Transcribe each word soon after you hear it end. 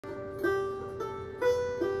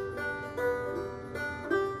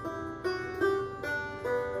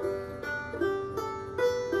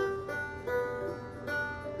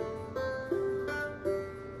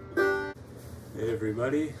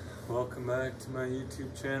everybody, welcome back to my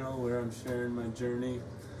YouTube channel where I'm sharing my journey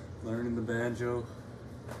learning the banjo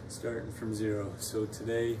starting from zero. So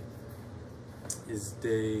today is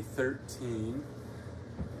day 13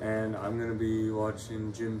 and I'm going to be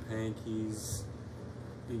watching Pankey's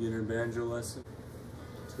beginner banjo lesson.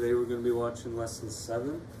 Today we're going to be watching lesson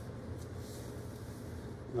 7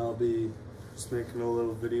 and I'll be just making a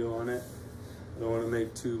little video on it. I don't want to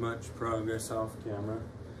make too much progress off camera.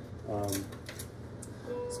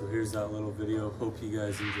 So here's that little video. Hope you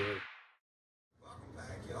guys enjoy. Welcome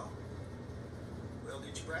back, y'all. Well,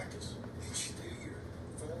 did you practice? Did you do your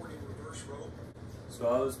forward and reverse roll? So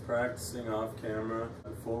I was practicing off camera,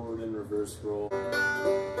 forward and reverse roll.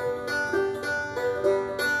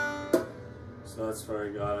 So that's where I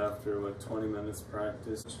got after, 20 minutes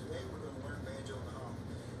practice. Today we're going to learn banjo in the hall.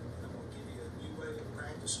 And I'm going to give you a new way of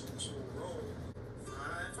practicing this little roll. 5,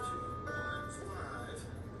 2, 1,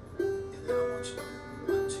 5. And then I want you to do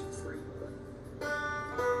 1, 2, 3.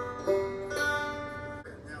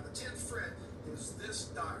 Now the 10th fret is this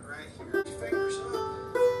dot right here. Your fingers up,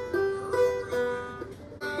 curl real good.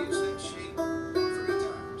 Use that shape 3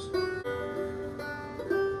 times.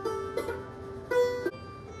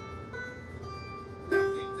 Now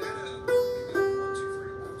pick that up and do 1, 2,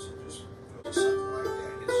 3 once. And just something like that.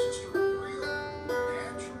 It's just a real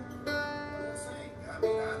natural little thing. I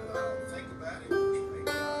mean, I don't think about it much. Maybe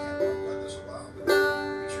I haven't done this a while, but be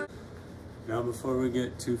sure. Now before we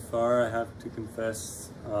get too far, I have to confess,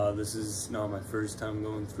 this is not my first time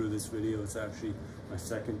going through this video. It's actually my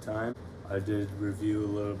second time. I did review a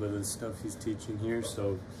little bit of the stuff he's teaching here,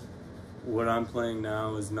 so what I'm playing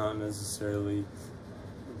now is not necessarily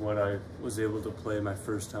what I was able to play my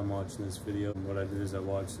first time watching this video. What I did is I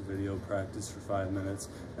watched the video, practiced for 5 minutes,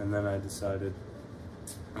 and then I decided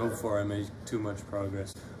before I make too much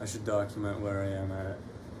progress, I should document where I am at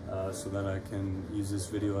so that I can use this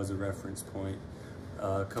video as a reference point.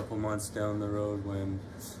 A couple months down the road, when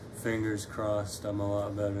fingers crossed I'm a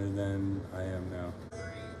lot better than I am now.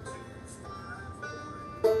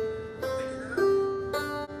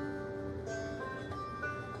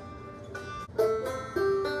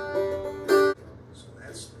 So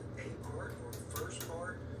that's the A part, or the first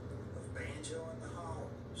part of banjo in the hall.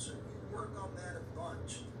 So you work on that a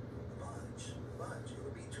bunch.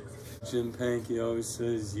 It'll be 2 or 3. Pankey always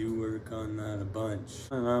says you work on that a bunch.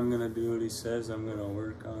 And I'm gonna do what he says, I'm gonna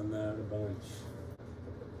work on that a bunch.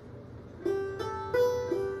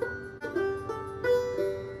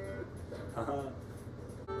 Haha.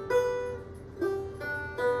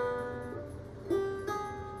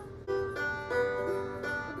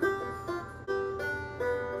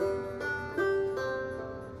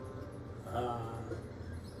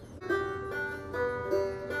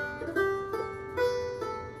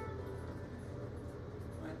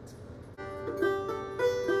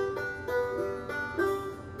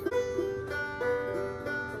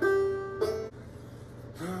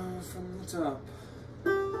 From the top.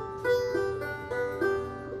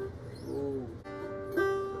 Whoa.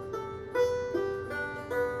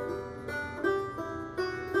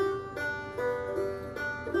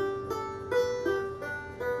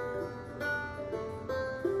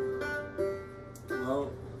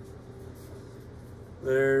 Well,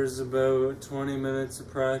 there's about 20 minutes of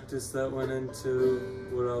practice that went into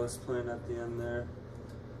what I was playing at the end there.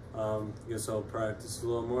 Guess I'll practice a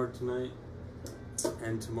little more tonight.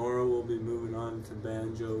 And tomorrow we'll be moving on to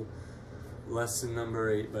banjo lesson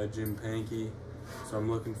number 8 by Pankey. So I'm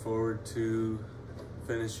looking forward to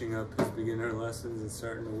finishing up his beginner lessons and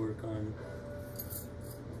starting to work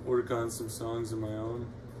on some songs of my own.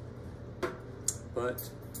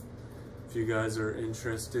 But if you guys are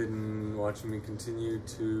interested in watching me continue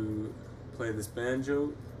to play this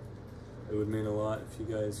banjo, it would mean a lot if you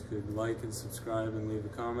guys could like and subscribe and leave a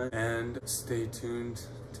comment. And stay tuned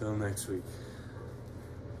till next week.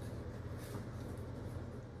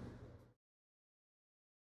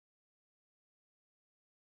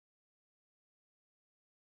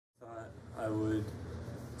 I would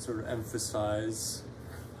sort of emphasize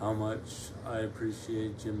how much I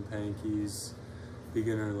appreciate Pankey's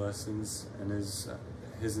beginner lessons and his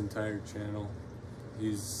entire channel.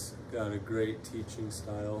 He's got a great teaching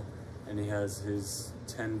style, and he has his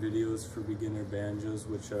 10 videos for beginner banjos,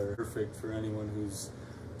 which are perfect for anyone who's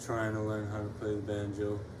trying to learn how to play the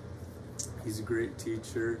banjo. He's a great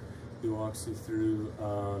teacher. He walks you through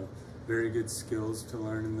very good skills to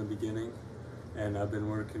learn in the beginning. And I've been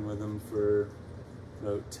working with him for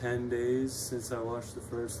about 10 days since I watched the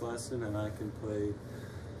first lesson, and I can play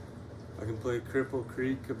Cripple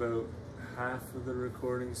Creek about half of the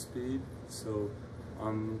recording speed. So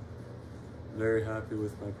I'm very happy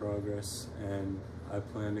with my progress, and I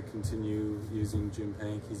plan to continue using Jim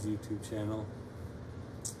Pankey's YouTube channel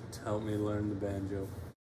to help me learn the banjo.